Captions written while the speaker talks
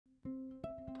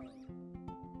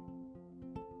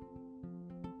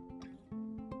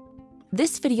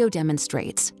This video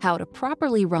demonstrates how to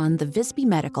properly run the Visby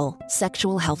Medical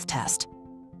Sexual Health Test,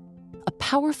 a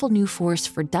powerful new force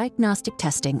for diagnostic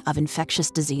testing of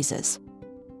infectious diseases.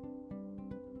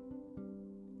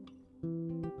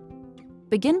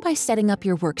 Begin by setting up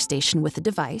your workstation with a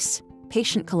device,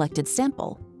 patient-collected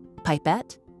sample,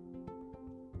 pipette,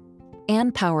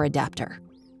 and power adapter.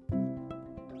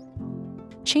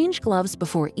 Change gloves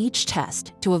before each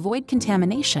test to avoid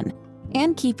contamination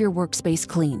and keep your workspace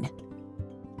clean.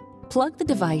 Plug the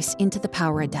device into the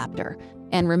power adapter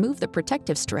and remove the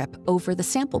protective strip over the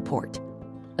sample port.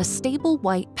 A stable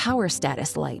white power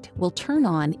status light will turn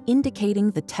on,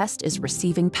 indicating the test is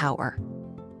receiving power.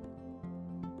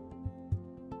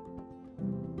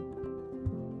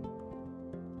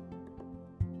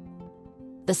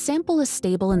 The sample is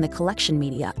stable in the collection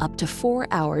media up to 4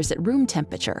 hours at room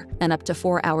temperature and up to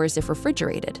 4 hours if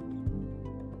refrigerated.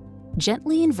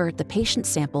 Gently invert the patient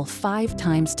sample 5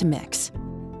 times to mix.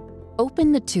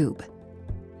 Open the tube.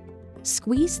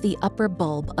 Squeeze the upper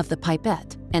bulb of the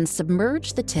pipette and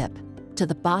submerge the tip to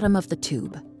the bottom of the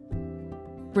tube.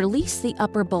 Release the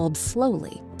upper bulb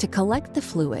slowly to collect the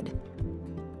fluid,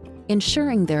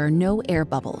 ensuring there are no air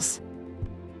bubbles.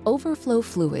 Overflow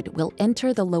fluid will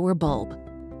enter the lower bulb,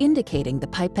 indicating the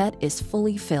pipette is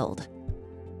fully filled.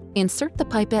 Insert the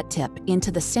pipette tip into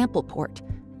the sample port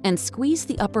and squeeze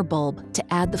the upper bulb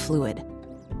to add the fluid.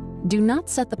 Do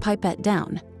not set the pipette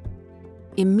down.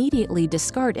 Immediately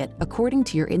discard it according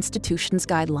to your institution's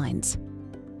guidelines.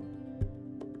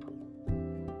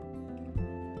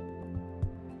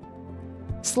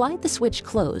 Slide the switch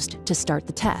closed to start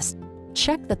the test.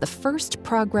 Check that the first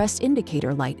progress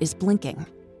indicator light is blinking.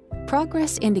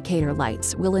 Progress indicator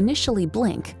lights will initially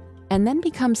blink and then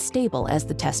become stable as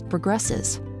the test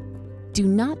progresses. Do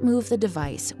not move the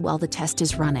device while the test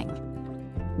is running.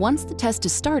 Once the test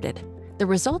is started, the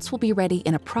results will be ready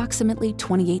in approximately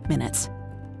 28 minutes.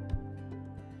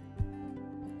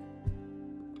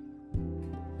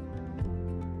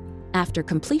 After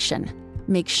completion,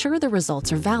 make sure the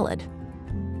results are valid.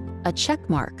 A check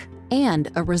mark and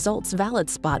a results valid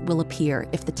spot will appear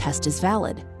if the test is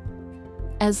valid.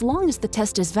 As long as the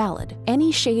test is valid, any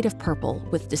shade of purple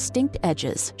with distinct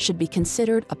edges should be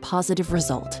considered a positive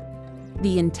result.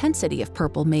 The intensity of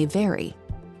purple may vary.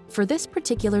 For this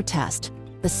particular test,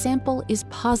 the sample is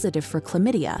positive for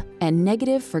chlamydia and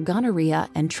negative for gonorrhea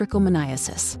and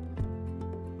trichomoniasis.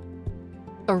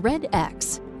 A red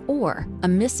X, or a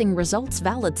missing results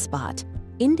valid spot,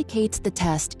 indicates the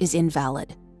test is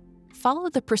invalid. Follow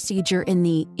the procedure in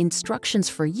the Instructions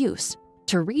for Use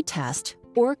to retest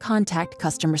or contact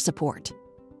customer support.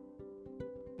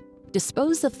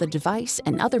 Dispose of the device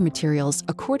and other materials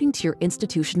according to your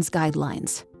institution's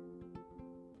guidelines.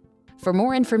 For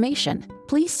more information,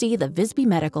 please see the Visby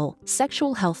Medical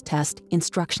Sexual Health Test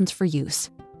Instructions for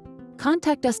Use.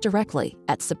 Contact us directly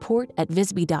at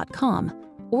support@visby.com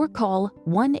or call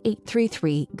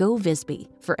 1-833-GO-VISBY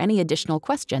for any additional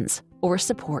questions or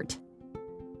support.